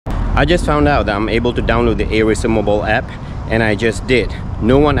I just found out that I'm able to download the Aracer mobile app, and I just did.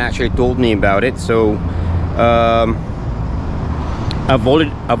 No one actually told me about it, so I've already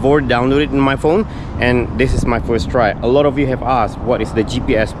downloaded it in my phone, and this is my first try. A lot of you have asked what is the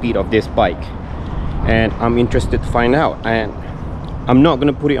GPS speed of this bike, and I'm interested to find out. And I'm not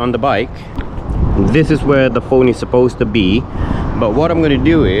gonna put it on the bike. This is where the phone is supposed to be, but what I'm gonna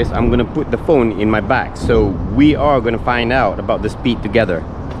do is I'm gonna put the phone in my bag, so we are gonna find out about the speed together.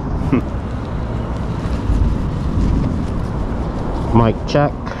 Mic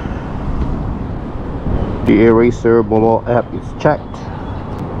check. The Aracer mobile app is checked.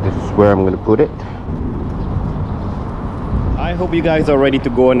 This is where I'm gonna put it. I hope you guys are ready to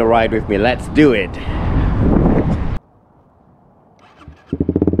go on the ride with me. Let's do it.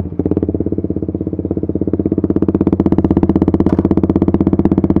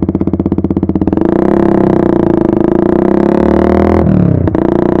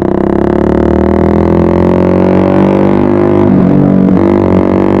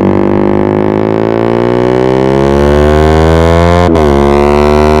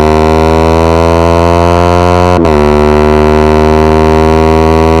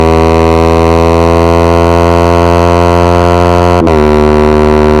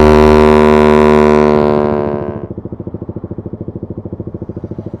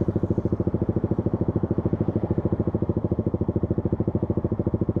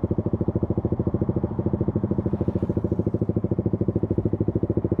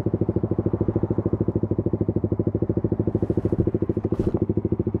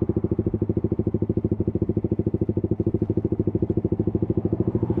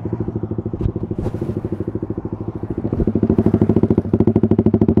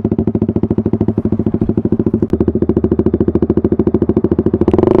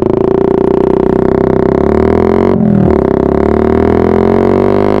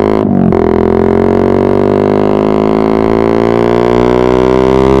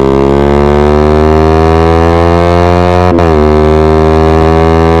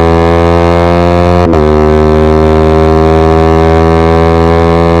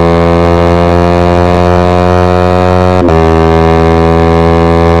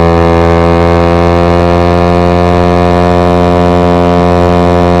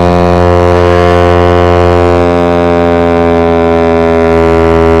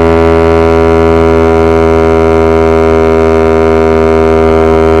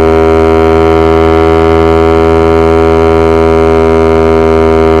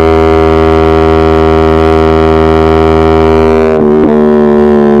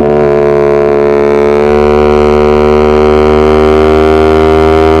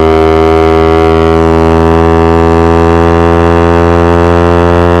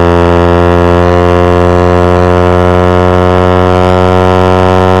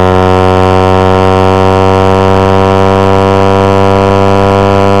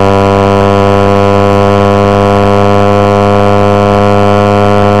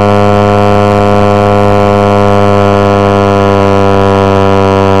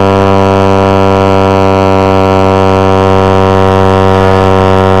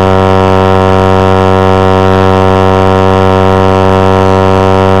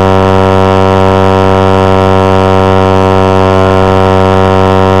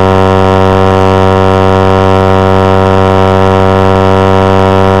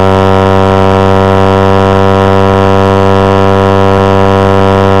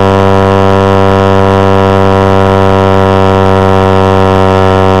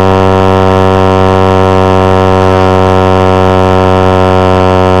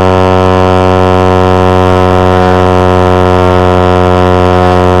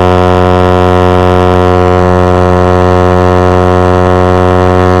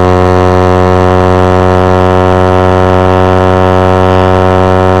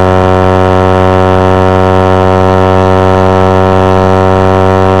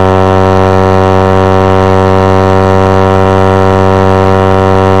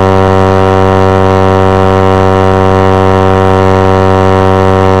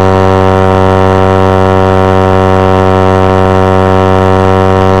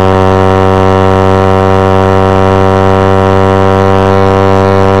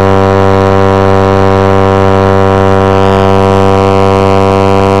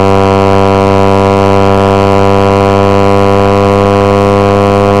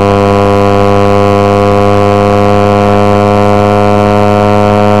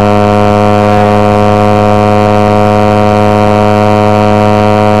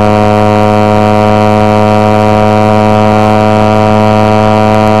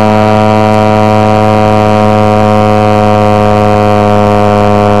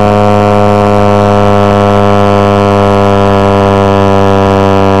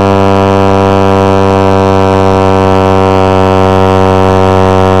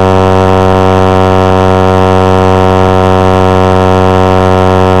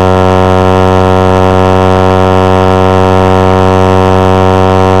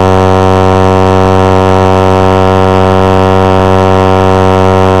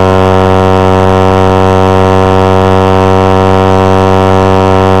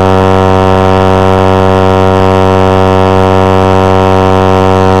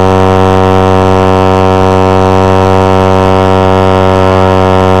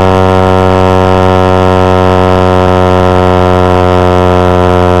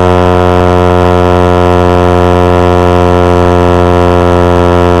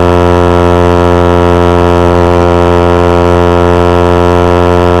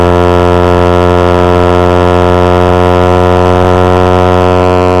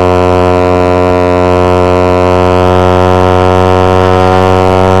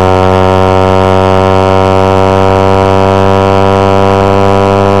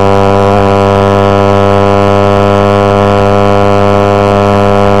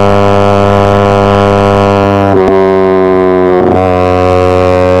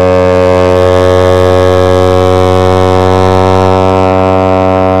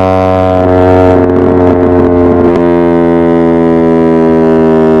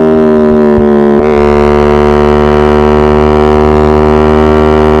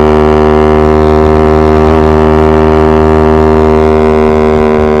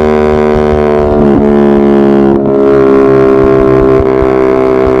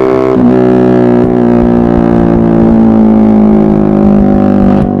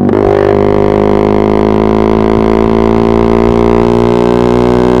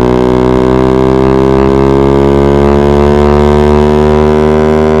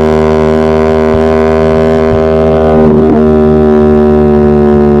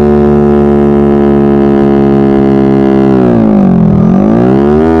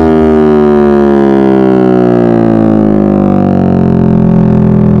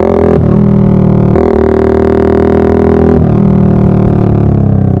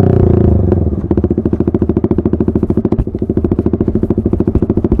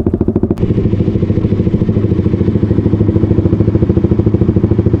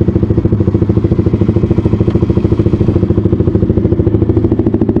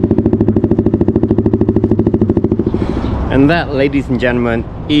 And that, ladies and gentlemen,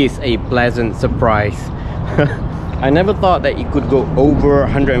 is a pleasant surprise. I never thought that it could go over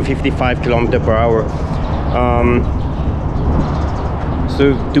 155 km/h.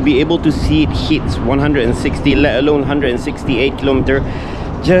 So to be able to see it hits 160, let alone 168 km,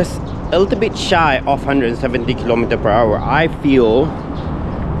 just a little bit shy of 170 km/h, I feel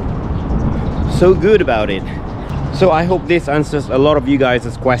so good about it. So I hope this answers a lot of you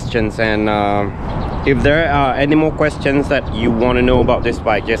guys' questions, and if there are any more questions that you want to know about this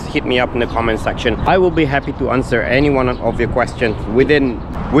bike, just hit me up in the comment section. I will be happy to answer any one of your questions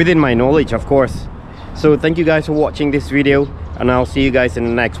within my knowledge, of course. So thank you guys for watching this video, and I'll see you guys in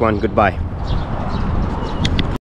the next one. Goodbye.